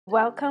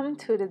Welcome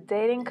to the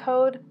Dating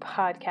Code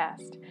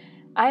podcast.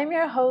 I'm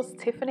your host,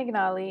 Tiffany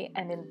Gnali,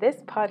 and in this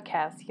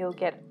podcast, you'll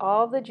get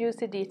all the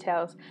juicy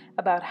details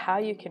about how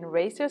you can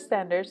raise your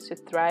standards to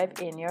thrive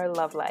in your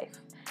love life.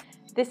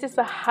 This is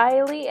a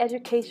highly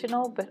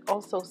educational but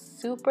also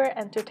super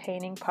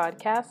entertaining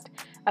podcast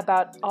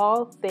about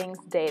all things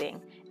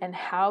dating and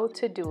how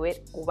to do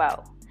it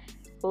well.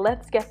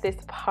 Let's get this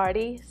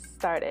party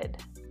started.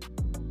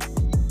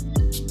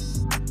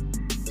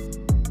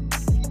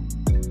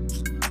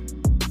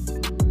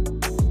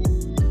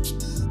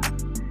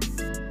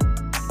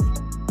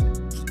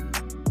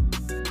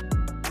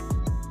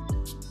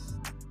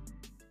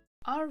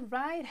 All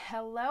right,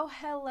 hello.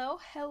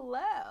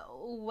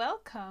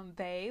 Welcome,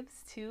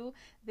 babes, to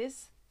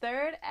this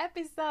third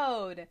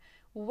episode.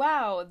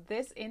 Wow,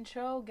 this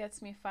intro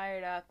gets me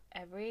fired up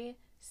every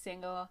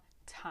single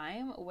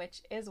time,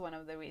 which is one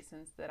of the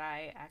reasons that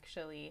I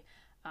actually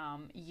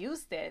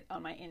used it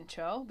on my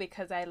intro,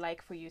 because I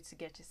like for you to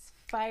get just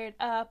fired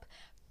up,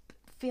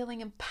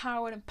 feeling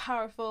empowered and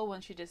powerful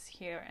once you just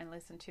hear and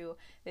listen to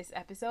this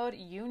episode.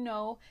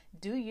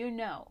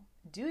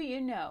 Do you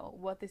know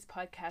what this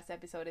podcast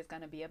episode is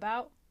going to be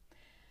about?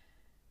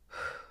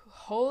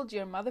 Hold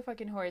your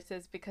motherfucking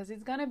horses, because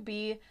it's going to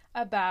be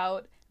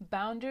about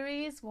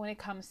boundaries when it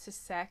comes to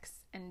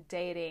sex and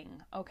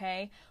dating,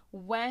 okay?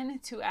 When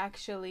to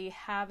actually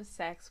have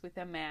sex with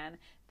a man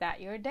that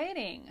you're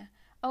dating,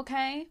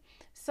 okay?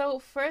 So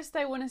first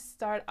I want to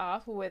start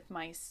off with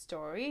my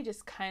story,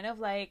 just kind of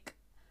like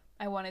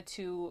I wanted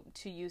to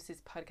use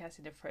this podcast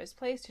in the first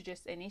place to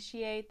just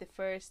initiate the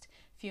first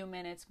few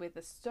minutes with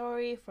a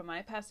story from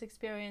my past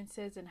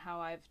experiences and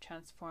how I've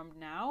transformed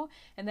now.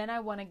 And then I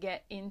want to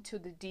get into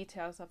the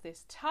details of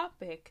this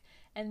topic.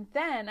 And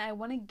then I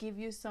want to give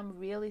you some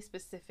really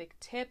specific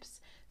tips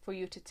for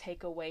you to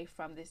take away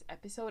from this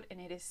episode. And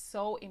it is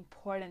so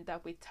important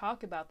that we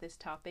talk about this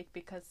topic,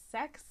 because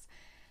sex,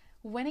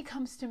 when it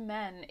comes to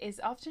men, is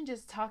often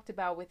just talked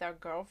about with our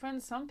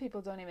girlfriends. Some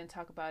people don't even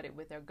talk about it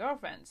with their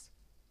girlfriends.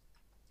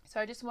 So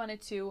I just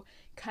wanted to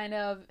kind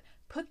of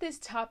put this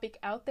topic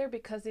out there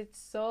because it's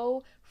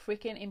so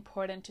freaking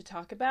important to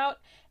talk about.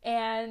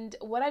 And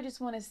what I just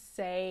want to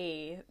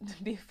say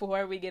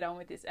before we get on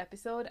with this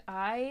episode,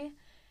 I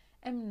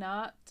am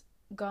not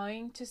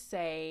going to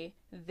say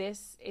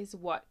this is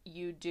what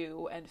you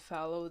do and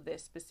follow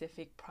this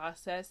specific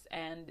process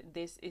and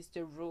this is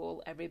the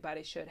rule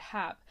everybody should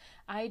have.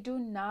 I do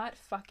not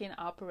fucking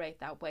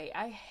operate that way.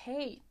 I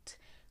hate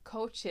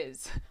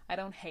coaches. I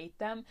don't hate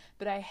them,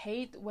 but I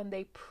hate when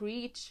they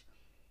preach.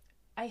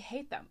 I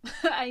hate them.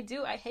 I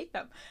hate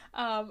them.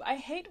 I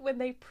hate when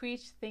they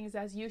preach things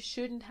as you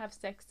shouldn't have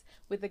sex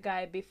with a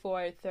guy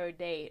before a third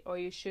date, or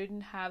you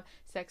shouldn't have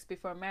sex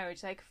before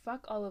marriage. Like,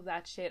 fuck all of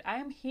that shit. I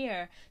am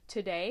here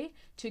today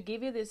to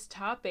give you this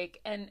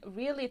topic and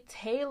really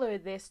tailor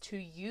this to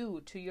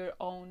you, to your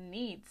own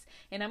needs.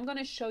 And I'm going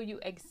to show you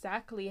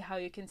exactly how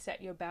you can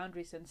set your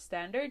boundaries and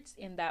standards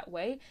in that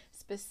way,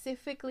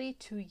 specifically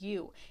to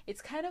you.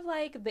 It's kind of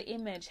like the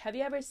image. Have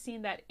you ever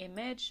seen that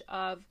image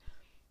of,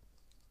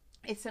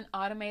 it's an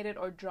automated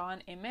or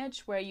drawn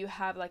image where you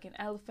have like an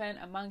elephant,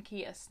 a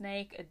monkey, a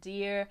snake, a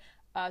deer,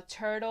 a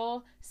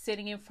turtle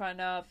sitting in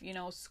front of,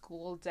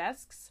 school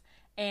desks,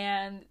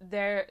 and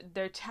their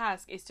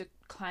task is to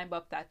climb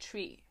up that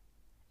tree.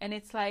 And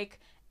it's like,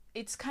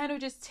 it's kind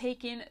of just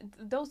taking,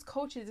 those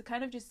coaches are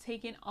kind of just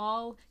taking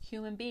all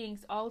human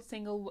beings, all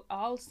single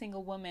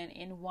women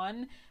in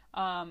one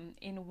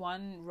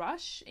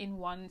rush, in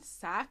one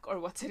sack, or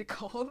what's it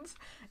called,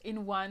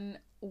 in one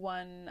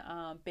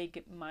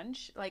big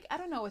munch. Like, I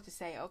don't know what to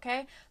say,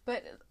 okay?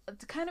 But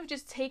kind of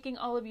just taking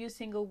all of you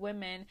single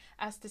women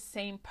as the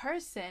same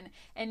person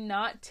and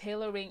not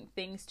tailoring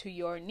things to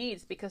your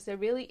needs, because there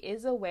really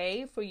is a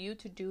way for you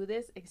to do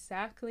this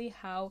exactly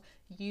how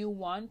you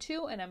want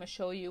to, and I'm gonna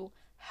show you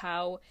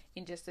how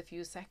in just a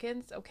few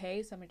seconds,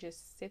 okay? So I'm gonna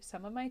just sip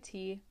some of my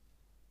tea,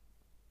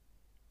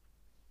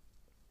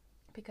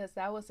 because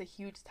that was a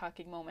huge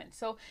talking moment.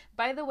 So,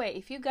 by the way,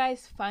 if you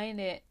guys find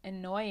it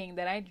annoying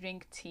that I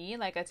drink tea,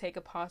 like I take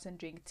a pause and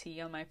drink tea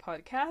on my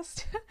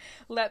podcast,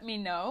 let me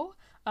know,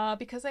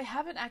 because I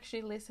haven't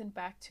actually listened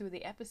back to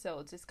the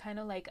episodes. It's kind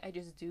of like I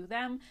just do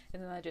them,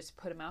 and then I just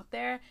put them out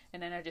there,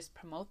 and then I just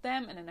promote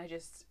them, and then I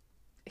just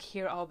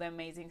hear all the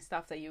amazing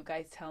stuff that you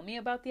guys tell me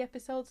about the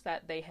episodes,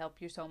 that they help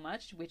you so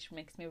much, which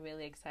makes me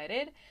really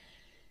excited.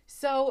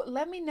 So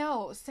let me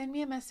know. Send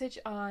me a message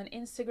on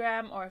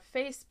Instagram or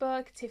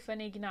Facebook,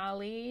 Tiffany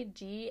Gnali,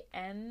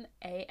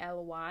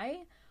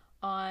 Gnally,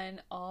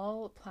 on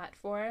all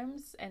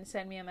platforms, and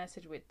send me a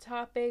message with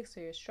topics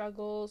or your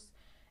struggles,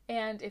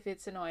 and if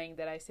it's annoying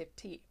that I sip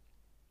tea.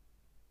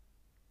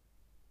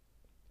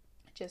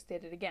 Just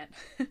did it again.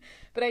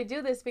 But I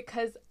do this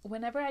because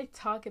whenever I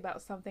talk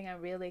about something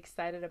I'm really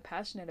excited and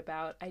passionate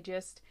about, I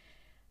just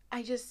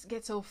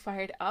get so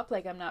fired up,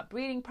 like I'm not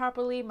breathing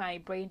properly. My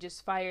brain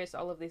just fires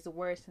all of these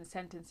words and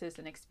sentences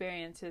and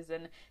experiences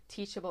and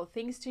teachable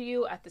things to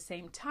you at the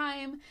same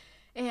time.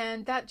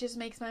 And that just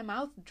makes my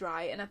mouth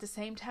dry. And at the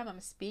same time, I'm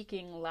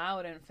speaking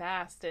loud and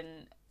fast,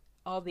 and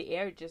all the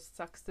air just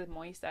sucks the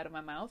moist out of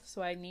my mouth.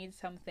 So I need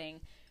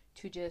something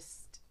to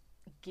just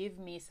give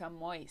me some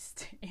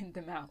moist in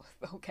the mouth,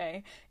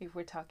 okay? If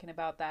we're talking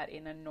about that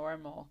in a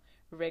normal,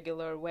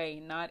 regular way,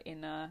 not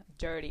in a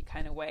dirty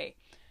kind of way.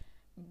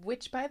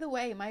 Which, by the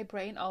way, my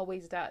brain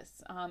always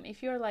does.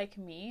 If you're like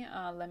me,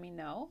 let me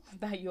know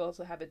that you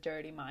also have a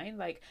dirty mind.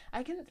 Like,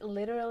 I can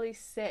literally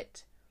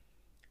sit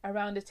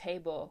around a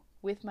table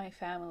with my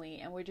family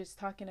and we're just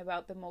talking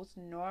about the most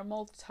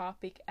normal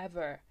topic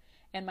ever,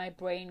 and my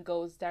brain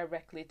goes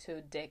directly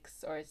to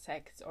dicks or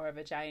sex or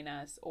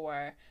vaginas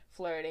or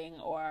flirting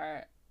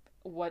or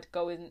what's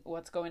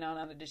going on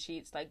under the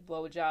sheets, like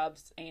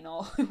blowjobs,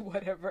 anal,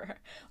 whatever,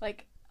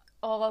 like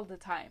all the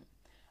time.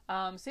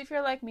 So if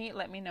you're like me,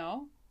 let me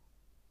know.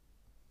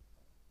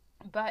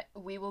 But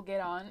we will get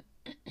on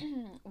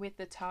with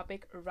the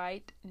topic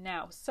right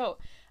now. So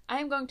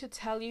I'm going to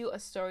tell you a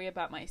story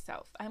about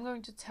myself. I'm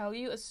going to tell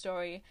you a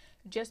story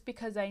just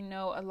because I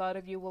know a lot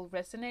of you will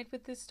resonate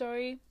with this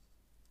story.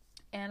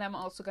 And I'm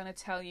also going to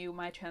tell you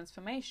my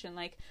transformation,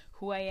 like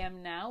who I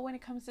am now when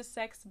it comes to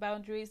sex,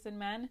 boundaries, and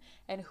men,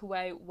 and who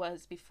I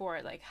was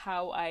before, like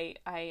how I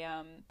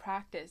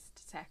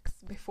practiced sex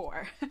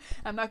before.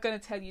 I'm not going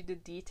to tell you the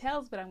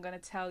details, but I'm going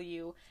to tell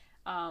you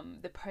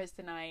the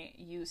person I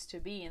used to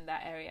be in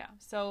that area.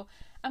 So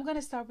I'm going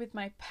to start with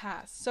my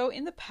past. So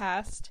in the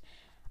past,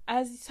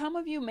 as some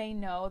of you may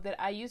know,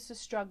 that I used to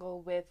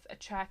struggle with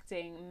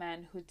attracting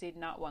men who did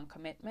not want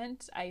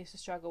commitment. I used to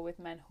struggle with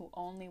men who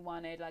only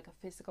wanted like a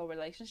physical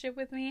relationship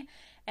with me,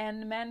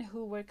 and men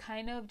who were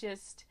kind of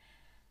just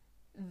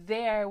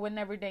there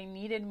whenever they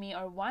needed me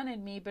or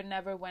wanted me, but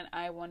never when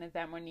I wanted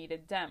them or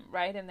needed them,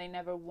 right? And they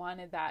never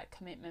wanted that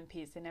commitment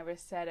piece. They never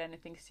said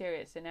anything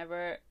serious. They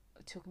never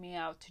took me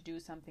out to do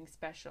something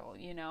special,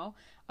 you know?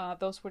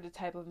 Those were the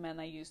type of men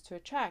I used to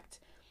attract.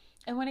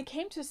 And when it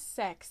came to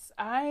sex,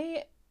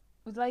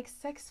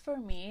 sex for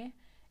me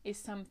is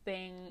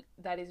something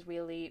that is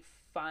really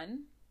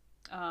fun.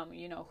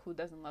 You know, who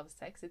doesn't love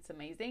sex? It's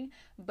amazing.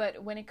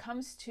 But when it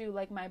comes to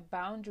like my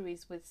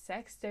boundaries with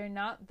sex, they're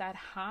not that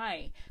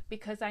high,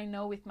 because I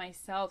know with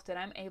myself that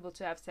I'm able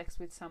to have sex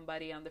with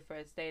somebody on the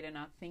first date and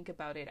not think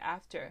about it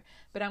after.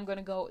 But I'm going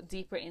to go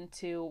deeper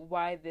into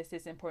why this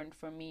is important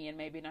for me and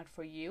maybe not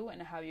for you,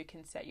 and how you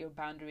can set your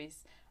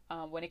boundaries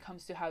when it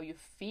comes to how you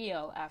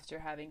feel after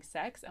having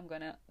sex. I'm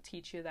going to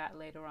teach you that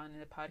later on in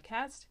the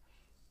podcast.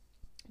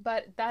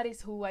 But that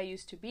is who I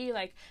used to be.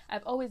 Like,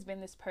 I've always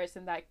been this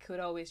person that could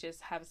always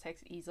just have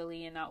sex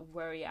easily and not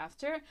worry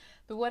after.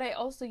 But what I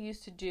also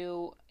used to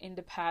do in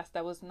the past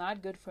that was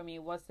not good for me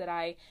was that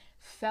I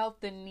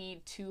felt the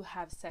need to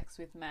have sex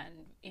with men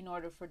in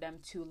order for them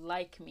to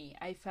like me.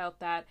 I felt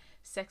that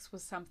sex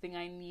was something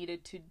I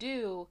needed to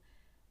do,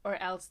 or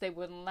else they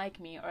wouldn't like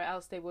me, or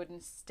else they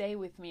wouldn't stay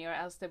with me, or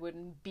else they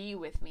wouldn't be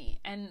with me.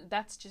 And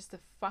that's just a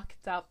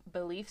fucked up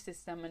belief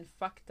system and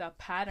fucked up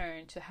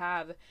pattern to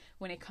have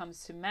when it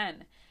comes to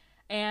men.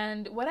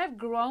 And what I've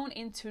grown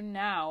into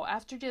now,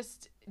 after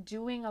just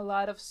doing a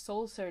lot of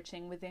soul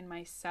searching within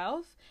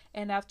myself,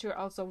 and after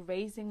also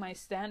raising my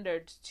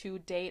standards to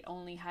date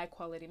only high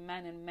quality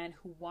men and men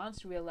who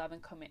wants real love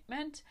and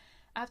commitment,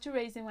 after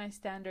raising my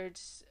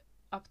standards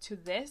up to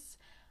this,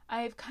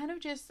 I've kind of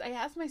just, I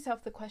asked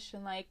myself the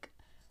question, like,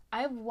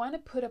 I want to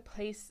put a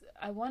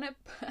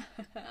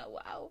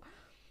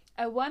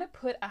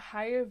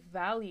higher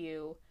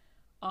value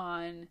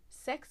on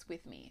sex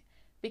with me.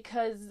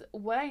 Because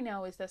what I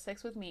know is that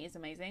sex with me is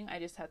amazing. I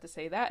just have to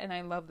say that. And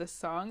I love the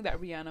song that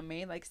Rihanna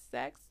made, like,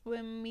 sex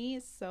with me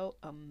is so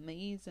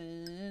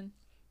amazing.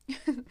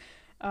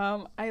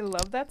 I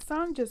love that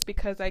song just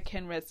because I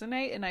can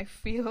resonate and I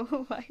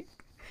feel like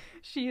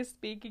she is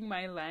speaking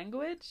my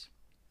language.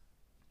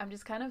 I'm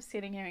just kind of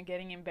sitting here and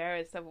getting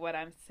embarrassed of what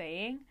I'm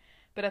saying,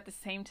 but at the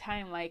same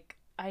time, like,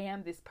 I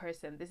am this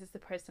person. This is the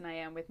person I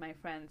am with my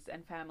friends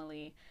and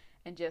family,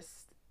 and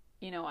just,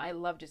 you know, I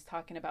love just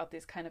talking about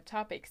this kind of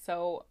topic.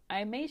 So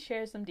I may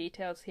share some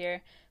details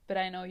here, but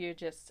I know you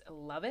just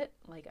love it.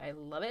 Like, I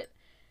love it.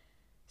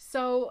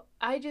 So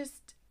I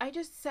just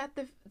set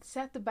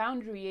the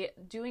boundary,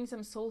 doing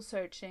some soul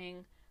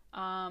searching,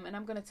 and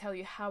I'm gonna tell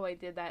you how I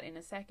did that in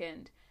a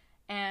second,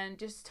 and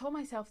just told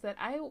myself that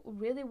I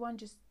really want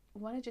to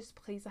just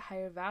place a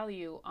higher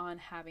value on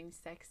having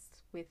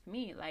sex with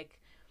me. Like,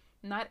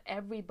 not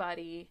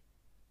everybody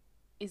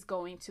is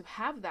going to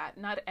have that.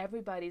 Not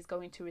everybody is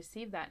going to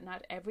receive that.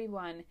 Not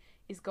everyone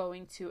is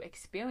going to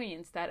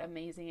experience that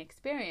amazing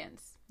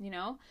experience, you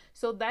know?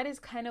 So that is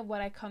kind of what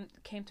I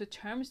came to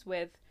terms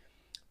with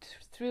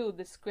through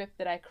the script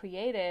that I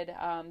created,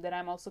 that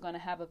I'm also going to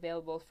have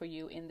available for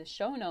you in the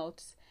show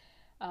notes,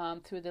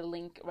 through the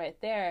link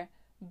right there.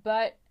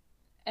 But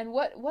and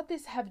what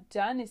this have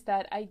done is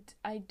that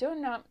I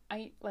don't know,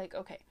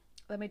 okay,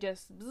 let me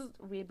just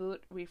reboot,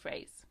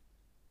 rephrase.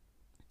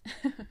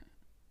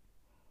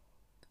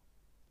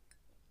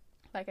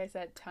 Like I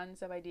said,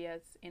 tons of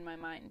ideas in my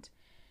mind.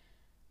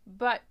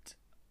 But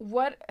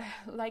what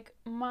like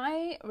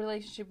my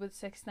relationship with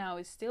sex now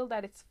is still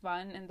that it's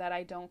fun and that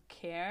I don't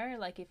care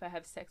like if I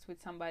have sex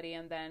with somebody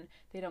and then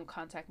they don't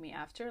contact me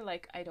after,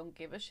 like I don't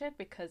give a shit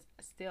because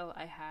still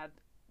I had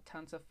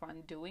tons of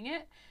fun doing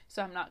it.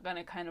 So I'm not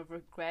gonna kind of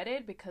regret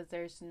it because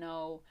there's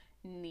no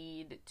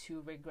need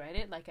to regret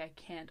it. Like I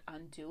can't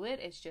undo it.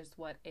 It's just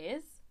what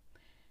is.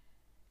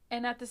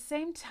 And at the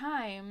same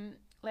time,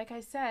 like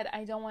I said,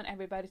 I don't want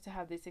everybody to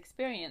have this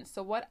experience.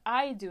 So what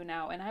I do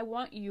now, and I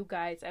want you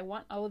guys, I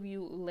want all of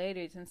you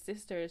ladies and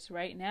sisters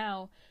right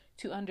now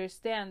to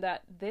understand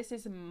that this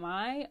is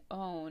my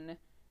own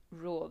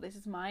rule. This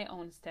is my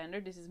own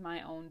standard. This is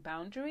my own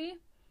boundary.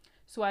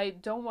 So I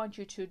don't want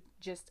you to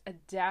just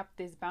adapt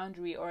this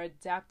boundary or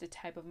adapt the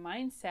type of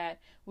mindset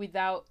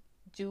without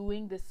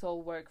doing the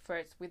soul work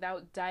first,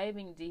 without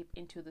diving deep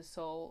into the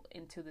soul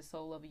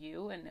of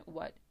you and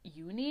what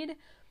you need.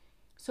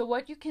 So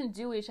what you can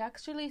do is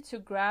actually to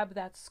grab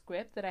that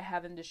script that I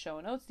have in the show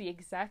notes, the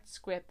exact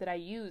script that I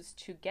use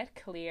to get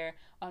clear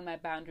on my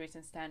boundaries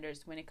and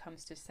standards when it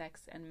comes to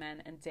sex and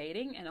men and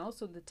dating, and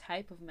also the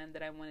type of men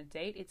that I want to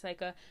date. It's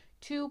like a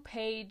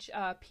 2-page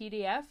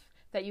PDF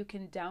that you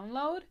can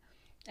download,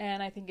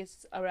 and I think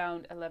it's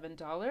around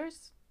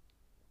 $11,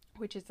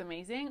 which is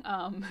amazing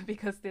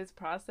because this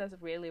process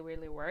really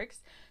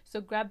works. So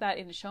grab that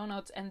in the show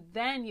notes, and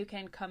then you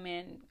can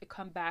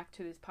come back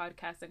to this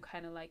podcast and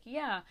kind of like,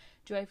 yeah,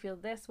 do I feel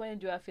this way and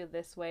do I feel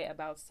this way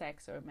about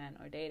sex or men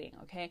or dating?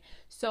 Okay,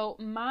 so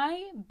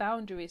my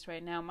boundaries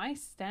right now, my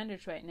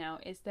standards right now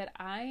is that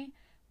I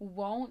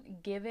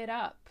won't give it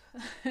up.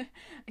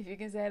 If you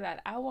can say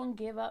that, I won't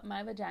give up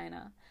my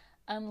vagina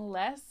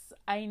unless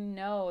I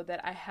know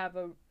that I have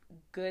a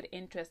good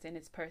interest in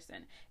this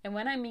person. And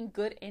when I mean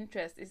good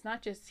interest, it's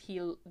not just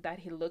that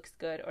he looks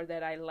good or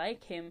that I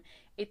like him.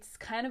 It's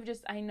kind of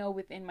just I know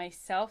within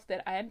myself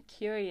that I am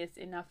curious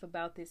enough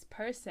about this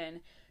person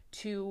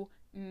to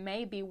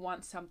maybe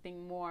want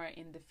something more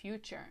in the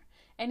future.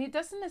 And it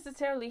doesn't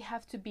necessarily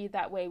have to be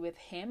that way with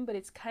him, but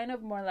it's kind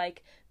of more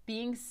like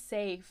being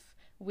safe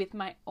with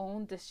my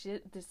own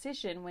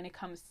decision when it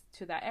comes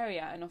to that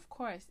area. And of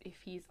course,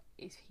 if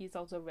he's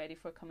also ready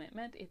for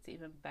commitment, it's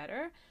even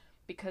better,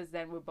 because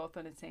then we're both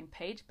on the same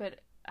page.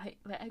 But I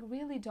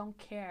really don't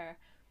care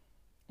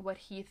what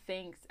he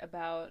thinks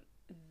about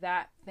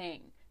that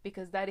thing,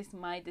 because that is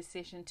my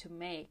decision to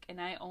make.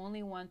 And I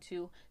only want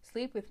to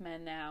sleep with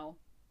men now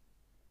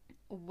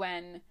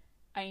when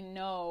I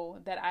know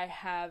that I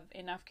have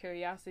enough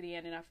curiosity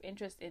and enough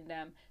interest in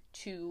them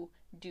to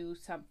do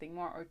something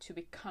more or to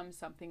become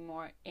something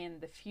more in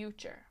the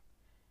future.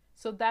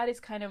 So that is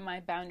kind of my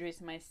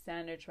boundaries, my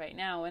standards right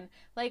now. And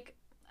like,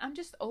 I'm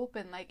just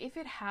open. Like if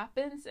it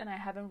happens and I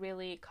haven't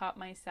really caught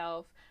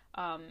myself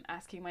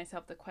asking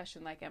myself the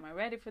question like, am I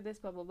ready for this,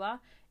 blah blah blah,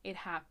 it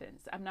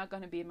happens. I'm not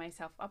going to beat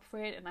myself up for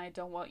it, and I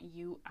don't want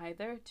you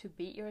either to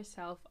beat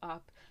yourself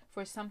up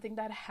for something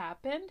that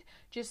happened.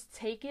 Just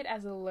take it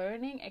as a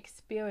learning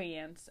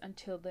experience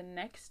until the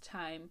next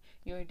time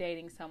you're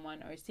dating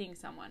someone or seeing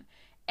someone.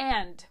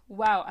 And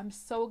wow, I'm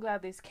so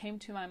glad this came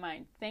to my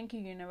mind. Thank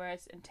you,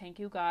 universe, and thank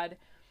you, God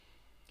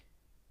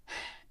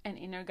and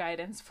inner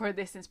guidance, for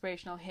this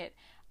inspirational hit.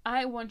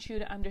 I want you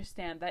to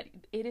understand that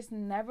it is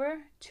never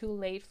too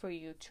late for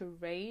you to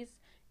raise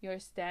your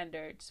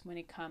standards when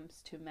it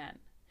comes to men.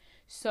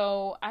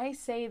 So I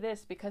say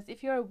this because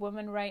if you're a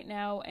woman right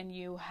now and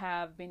you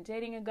have been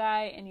dating a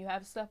guy and you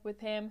have slept with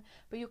him,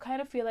 but you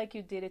kind of feel like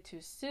you did it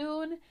too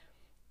soon,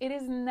 it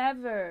is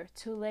never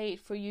too late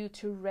for you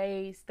to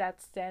raise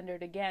that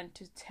standard again,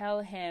 to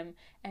tell him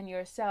and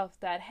yourself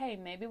that, hey,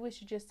 maybe we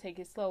should just take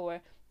it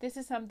slower. This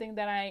is something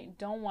that I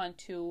don't want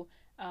to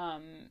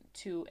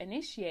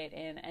initiate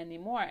in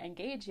anymore,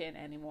 engage in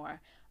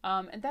anymore.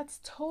 And that's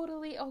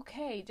totally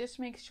okay. Just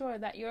make sure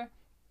that you're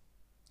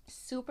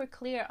super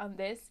clear on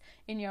this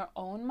in your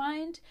own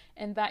mind,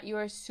 and that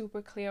you're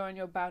super clear on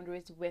your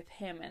boundaries with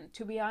him. And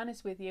to be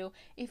honest with you,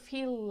 if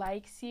he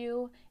likes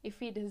you, if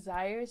he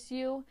desires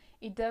you,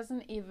 it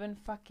doesn't even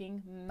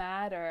fucking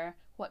matter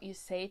what you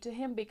say to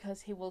him,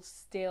 because he will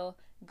still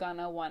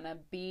gonna wanna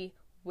be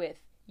with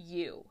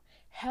you.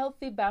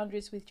 Healthy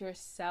boundaries with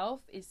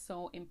yourself is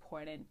so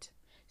important.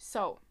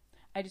 So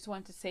I just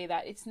want to say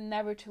that it's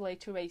never too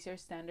late to raise your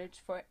standards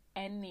for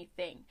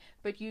anything,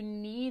 but you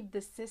need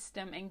the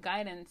system and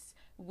guidance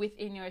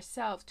within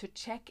yourself to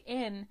check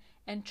in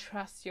and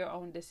trust your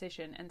own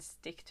decision and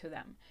stick to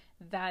them.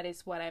 That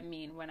is what I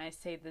mean when I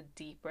say the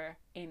deeper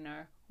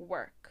inner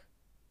work.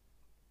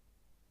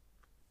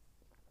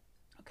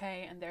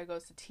 Okay, and there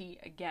goes the tea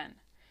again.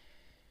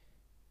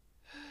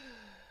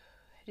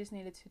 I just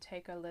needed to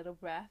take a little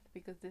breath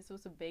because this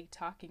was a big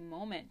talking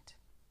moment.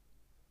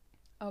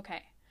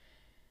 Okay.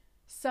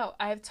 So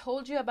I've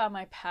told you about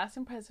my past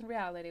and present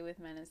reality with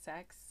men and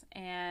sex,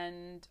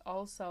 and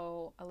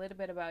also a little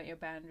bit about your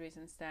boundaries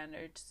and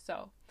standards.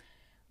 So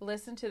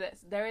listen to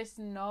this. There's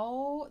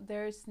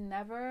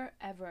never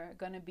ever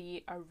going to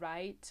be a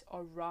right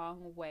or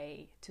wrong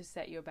way to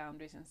set your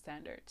boundaries and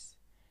standards.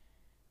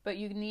 But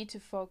you need to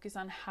focus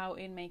on how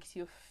it makes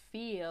you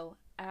feel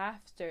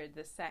after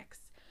the sex.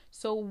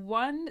 So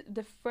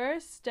the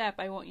first step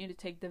I want you to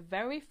take, the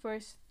very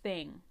first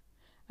thing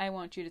I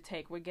want you to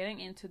take, we're getting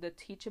into the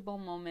teachable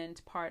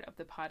moment part of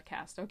the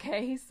podcast,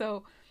 okay?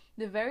 So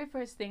the very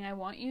first thing I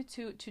want you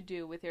to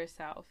do with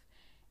yourself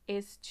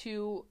is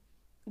to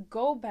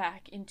go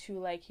back into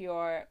like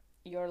your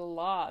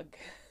log,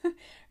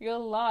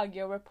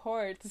 your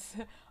reports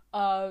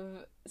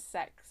of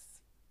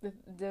sex,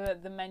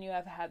 the men you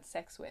have had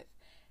sex with.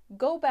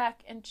 Go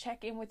back and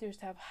check in with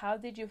yourself. How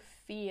did you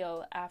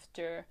feel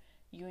after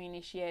you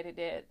initiated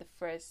it the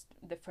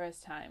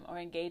first time, or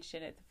engaged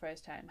in it the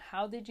first time?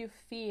 How did you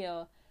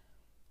feel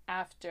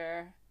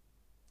after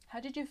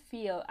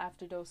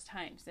those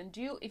times? And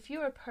if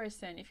you're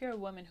a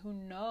woman who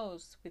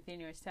knows within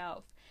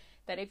yourself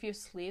that if you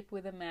sleep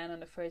with a man on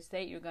the first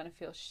date, you're going to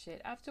feel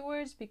shit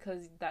afterwards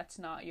because that's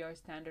not your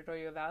standard or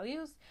your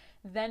values,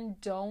 then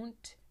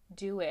don't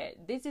do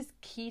it. This is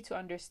key to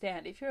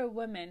understand. If you're a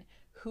woman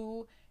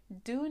who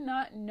do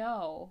not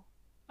know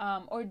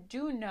or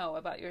do know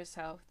about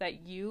yourself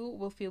that you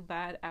will feel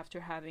bad after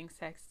having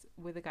sex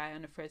with a guy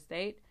on the first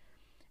date,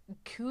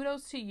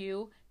 kudos to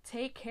you.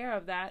 Take care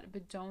of that,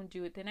 but don't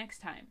do it the next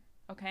time,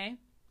 okay?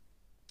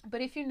 But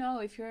if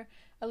you're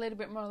a little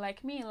bit more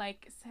like me,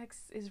 like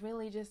sex is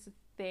really just a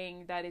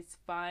thing that is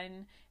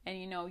fun,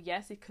 and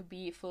yes, it could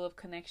be full of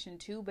connection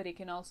too, but it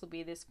can also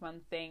be this fun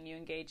thing you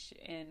engage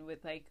in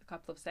with like a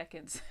couple of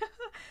seconds,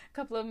 a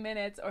couple of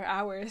minutes or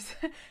hours,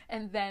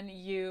 and then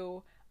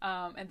you're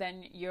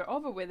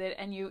over with it,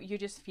 and you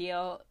just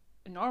feel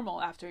normal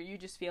after. You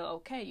just feel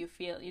okay.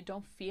 You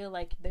don't feel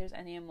like there's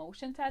any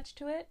emotion attached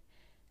to it.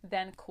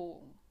 Then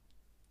cool.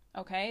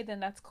 Okay, then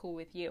that's cool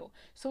with you.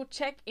 So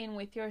check in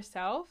with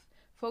yourself.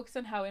 Focus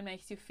on how it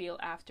makes you feel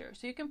after.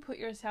 So you can put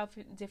yourself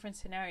in different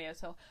scenarios.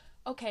 So,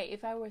 okay,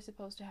 if I were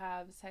supposed to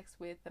have sex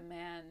with a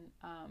man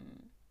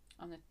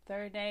on the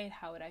third date,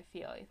 how would I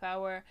feel? If I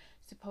were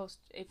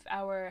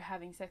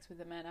having sex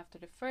with a man after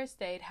the first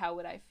date, how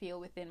would I feel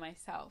within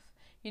myself?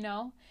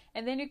 And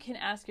then you can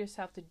ask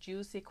yourself the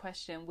juicy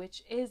question,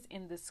 which is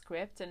in the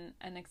script, and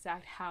an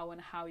exact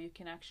how you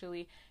can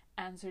actually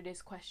answer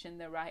this question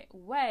the right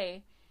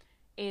way.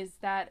 Is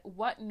that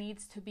what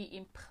needs to be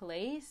in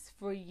place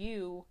for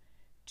you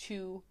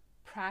to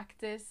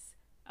practice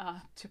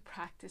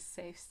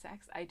safe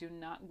sex? I do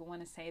not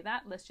want to say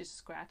that. Let's just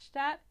scratch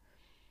that.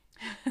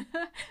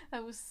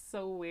 That was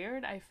so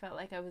weird. I felt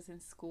like I was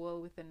in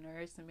school with a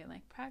nurse and being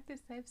like,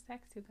 practice safe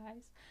sex, you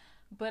guys.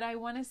 But I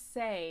want to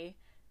say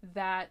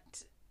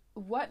that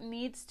what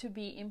needs to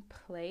be in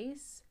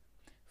place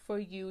for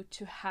you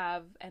to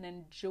have and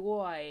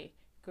enjoy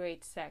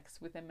great sex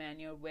with a man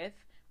you're with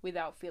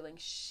without feeling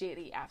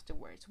shitty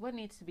afterwards. What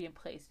needs to be in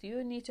place? Do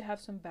you need to have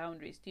some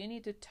boundaries? Do you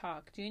need to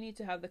talk? Do you need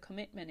to have the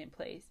commitment in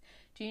place?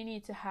 Do you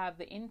need to have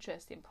the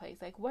interest in place?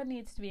 Like, what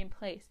needs to be in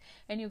place?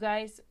 And you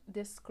guys,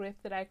 this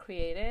script that I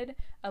created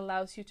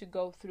allows you to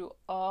go through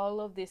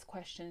all of these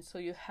questions, so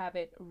you have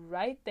it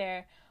right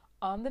there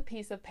on the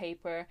piece of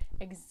paper,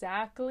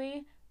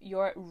 exactly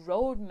your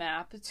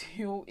roadmap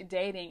to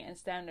dating and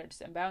standards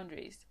and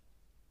boundaries.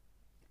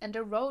 And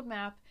the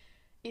roadmap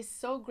is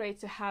so great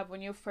to have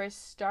when you're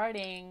first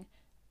starting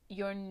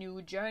your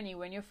new journey,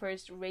 when you're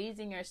first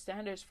raising your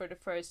standards for the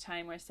first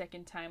time or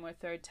second time or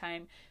third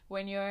time,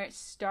 when you're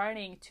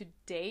starting to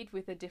date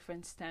with a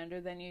different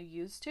standard than you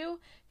used to,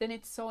 then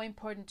it's so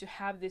important to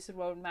have this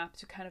roadmap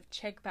to kind of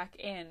check back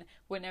in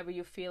whenever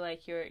you feel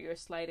like you're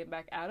sliding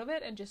back out of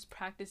it, and just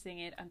practicing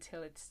it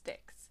until it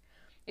sticks.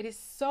 It is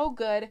so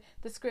good.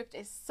 The script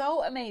is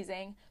so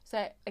amazing. So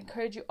I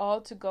encourage you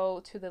all to go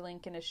to the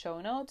link in the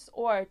show notes,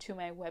 or to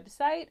my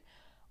website,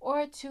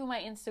 or to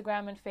my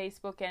Instagram and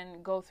Facebook,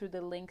 and go through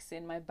the links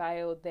in my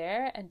bio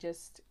there, and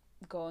just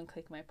go and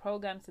click my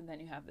programs, and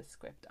then you have the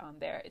script on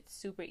there. It's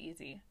super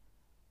easy.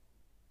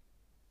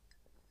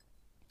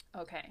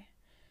 Okay.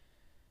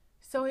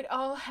 So it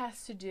all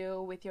has to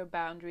do with your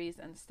boundaries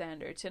and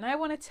standards. And I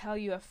want to tell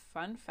you a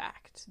fun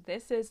fact.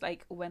 This is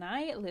like, when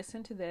I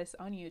listened to this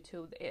on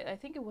YouTube, I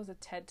think it was a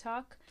TED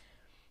Talk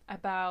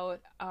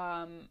about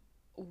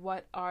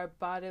what our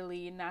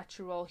bodily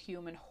natural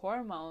human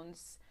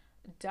hormones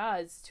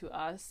does to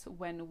us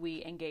when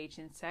we engage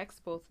in sex,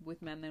 both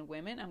with men and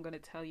women. I'm going to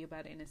tell you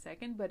about it in a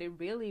second, but it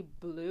really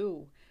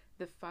blew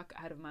the fuck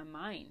out of my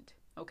mind.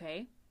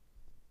 Okay?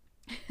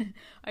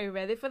 Are you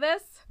ready for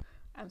this?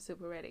 I'm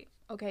super ready.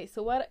 Okay,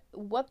 so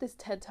what this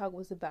TED Talk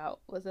was about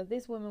was that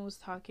this woman was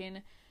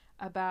talking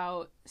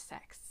about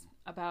sex,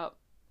 about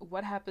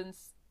what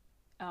happens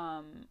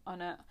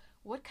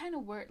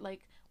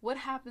what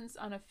happens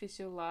on a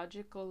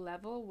physiological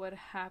level, what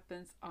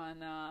happens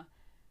on a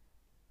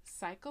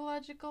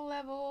psychological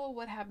level,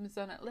 what happens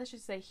on a, let's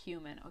just say,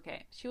 human.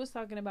 Okay, she was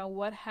talking about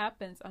what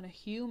happens on a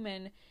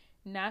human,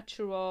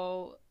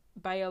 natural,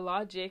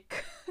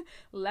 biologic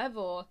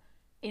level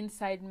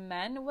inside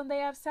men when they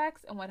have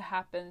sex, and what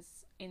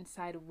happens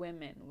inside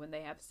women when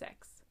they have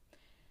sex.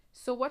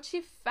 So what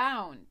she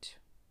found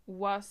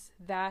was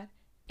that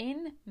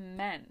in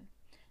men,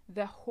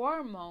 the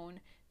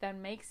hormone that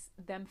makes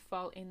them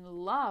fall in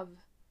love,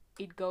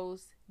 it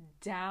goes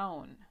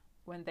down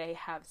when they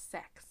have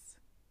sex.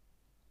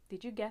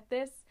 Did you get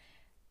this?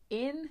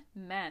 In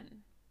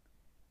men,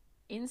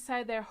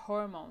 inside their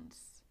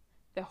hormones,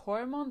 the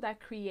hormone that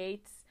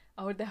creates,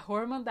 or the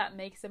hormone that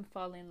makes them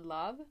fall in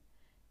love,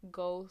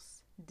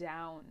 goes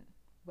down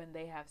when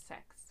they have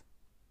sex.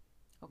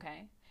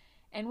 Okay?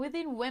 And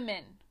within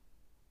women,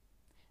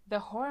 the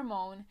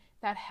hormone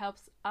that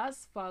helps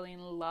us fall in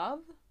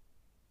love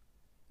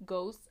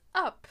goes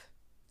up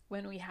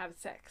when we have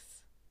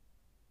sex.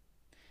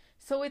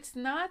 So it's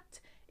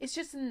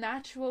just a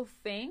natural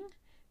thing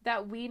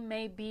that we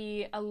may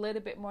be a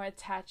little bit more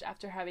attached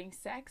after having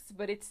sex,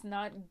 but it's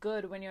not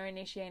good when you're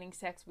initiating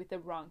sex with the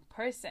wrong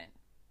person.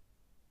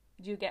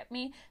 Do you get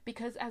me?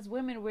 Because as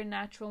women, we're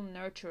natural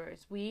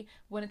nurturers. We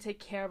want to take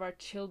care of our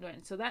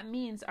children. So that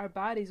means our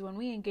bodies, when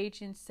we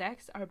engage in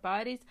sex, our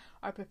bodies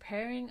are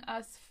preparing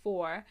us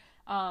for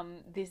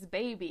this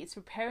baby. It's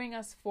preparing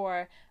us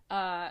for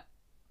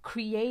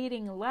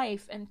creating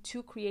life. And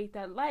to create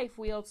that life,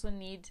 we also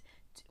need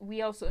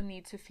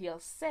to feel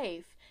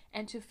safe.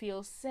 And to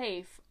feel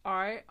safe,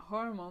 our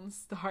hormones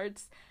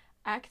starts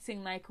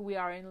acting like we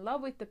are in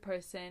love with the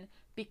person,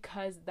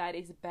 because that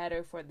is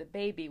better for the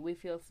baby. We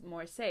feel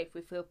more safe,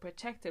 we feel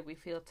protected, we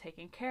feel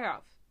taken care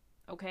of.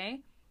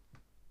 Okay?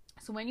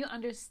 So when you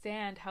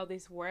understand how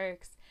this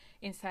works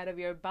inside of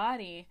your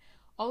body,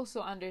 also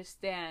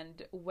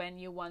understand when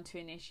you want to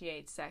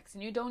initiate sex.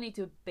 And you don't need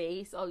to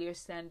base all your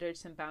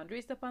standards and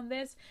boundaries upon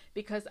this,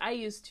 because I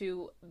used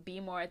to be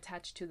more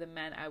attached to the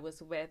men I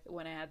was with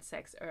when I had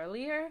sex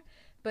earlier,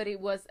 but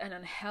it was an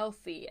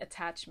unhealthy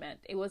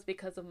attachment. It was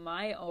because of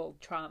my old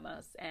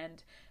traumas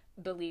and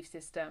belief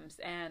systems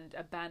and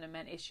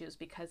abandonment issues,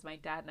 because my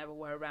dad never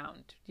were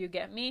around. Do you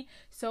get me?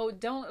 So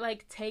don't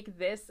take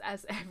this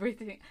as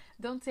everything.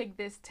 Don't take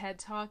this TED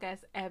Talk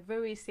as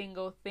every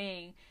single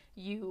thing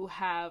you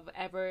have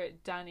ever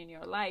done in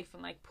your life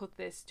and put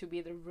this to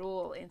be the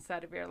rule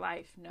inside of your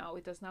life. No,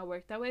 it does not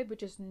work that way. But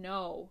just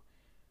know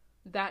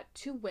that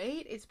to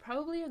wait is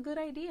probably a good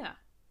idea.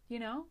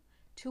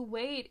 To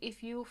wait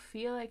if you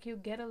feel like you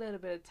get a little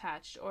bit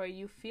attached, or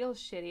you feel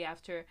shitty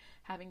after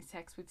having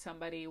sex with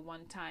somebody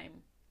one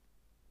time,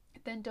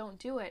 then don't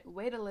do it.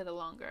 Wait a little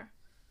longer.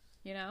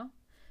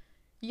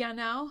 Yeah,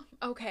 now?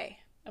 Okay.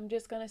 I'm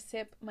just gonna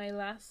sip my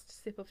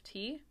last sip of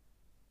tea.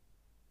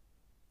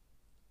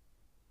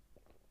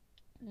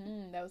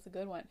 That was a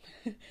good one.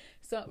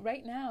 So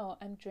right now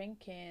I'm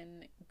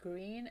drinking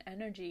Green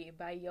Energy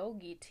by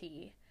Yogi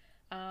Tea.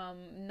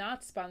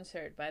 Not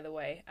sponsored, by the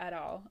way, at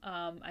all.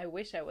 I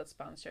wish I was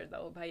sponsored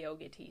though by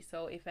Yogi Tea.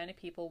 So if any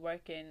people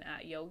working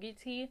at Yogi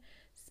Tea,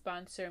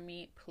 sponsor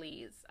me,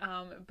 please.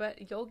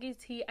 But Yogi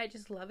Tea, I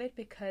just love it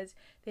because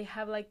they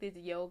have these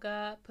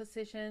yoga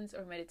positions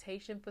or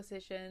meditation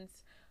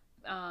positions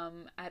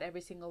at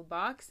every single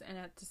box, and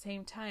at the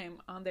same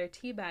time on their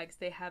tea bags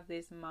they have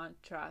these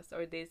mantras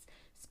or these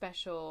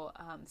special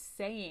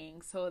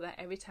sayings, so that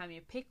every time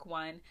you pick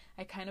one,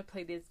 I kind of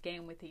play this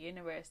game with the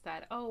universe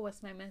that, oh,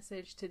 what's my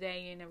message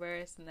today,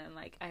 universe? And then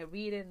I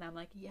read it and I'm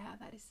like, yeah,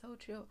 that is so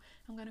true,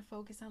 I'm gonna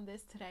focus on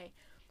this today.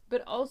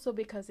 But also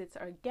because it's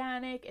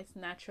organic, it's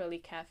naturally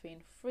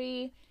caffeine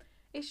free,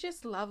 it's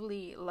just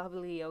lovely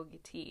yogi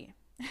tea.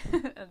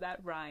 That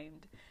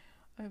rhymed.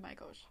 Oh my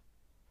gosh.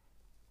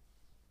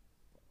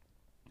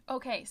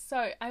 Okay,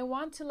 so I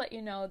want to let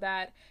you know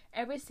that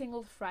every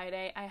single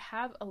Friday I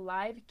have a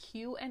live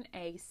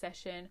Q&A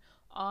session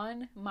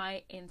on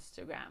my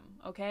Instagram,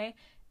 okay?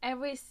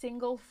 Every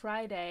single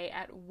Friday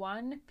at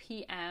 1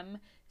 p.m.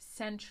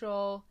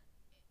 Central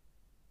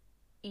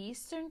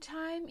Eastern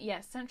Time.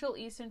 Yes, Central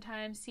Eastern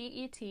Time,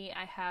 CET.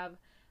 I have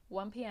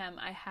 1 p.m.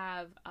 I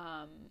have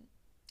a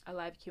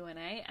live Q&A,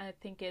 and I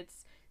think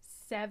it's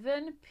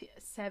 7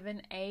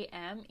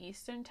 a.m.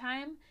 Eastern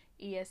Time,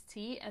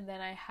 EST, and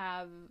then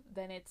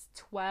it's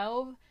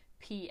 12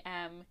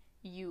 p.m.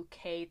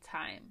 UK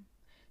time.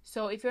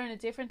 So if you're in a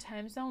different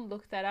time zone,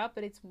 look that up,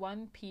 but it's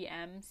 1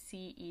 p.m.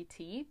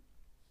 CET.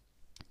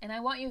 And I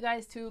want you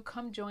guys to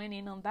come join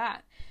in on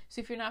that. So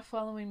if you're not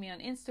following me on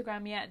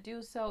Instagram yet,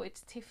 do so.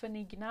 It's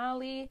Tiffany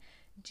Gnally,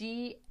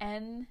 Gnally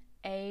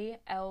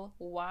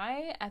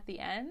at the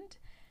end.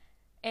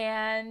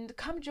 And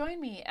come join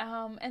me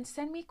and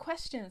send me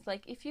questions.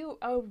 If you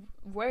are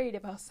worried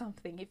about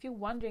something, if you're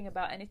wondering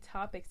about any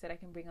topics that I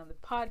can bring on the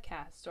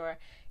podcast or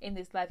in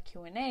these live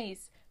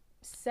Q&As,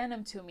 send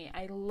them to me.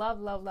 I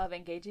love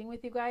engaging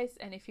with you guys.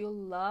 And if you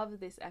love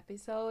this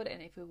episode,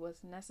 and if it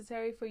was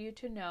necessary for you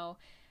to know,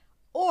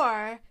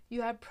 or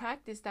you have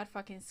practiced that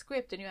fucking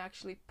script and you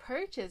actually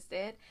purchased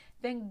it,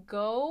 then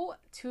go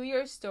to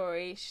your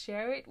story,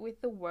 share it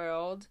with the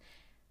world.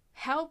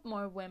 Help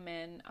more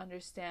women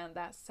understand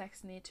that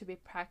sex needs to be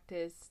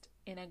practiced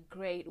in a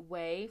great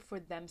way for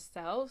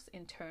themselves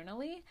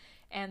internally,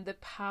 and the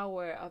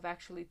power of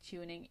actually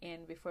tuning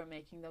in before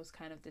making those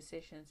kind of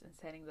decisions and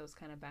setting those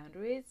kind of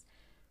boundaries.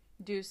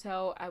 Do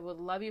so. I would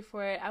love you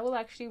for it. I will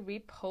actually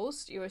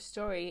repost your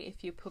story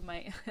if you put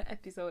my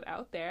episode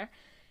out there.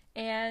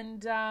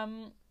 And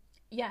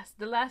yes,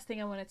 the last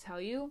thing I want to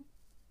tell you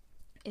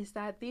is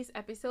that these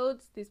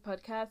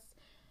podcast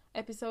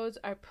episodes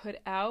are put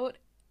out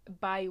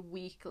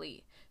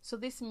bi-weekly. So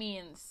this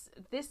means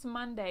this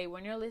Monday,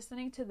 when you're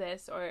listening to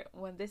this, or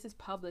when this is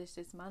published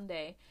this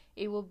Monday,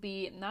 it will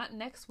be not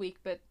next week,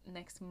 but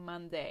next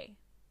Monday.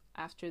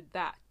 After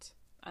that,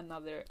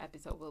 another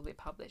episode will be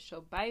published.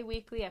 So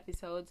bi-weekly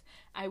episodes.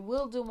 I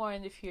will do more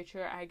in the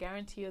future, I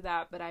guarantee you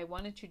that, but I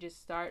wanted to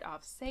just start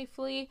off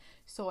safely,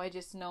 so I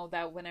just know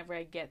that whenever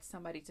I get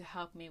somebody to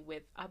help me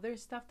with other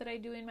stuff that I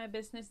do in my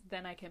business,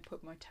 then I can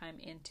put more time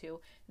into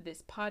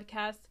this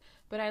podcast.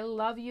 But I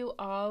love you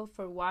all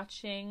for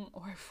watching,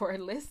 or for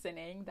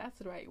listening, that's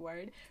the right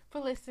word, for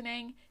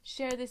listening.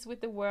 Share this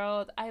with the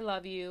world. I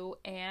love you,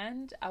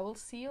 and I will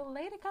see you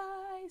later,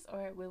 guys,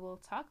 or we will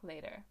talk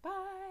later.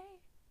 Bye.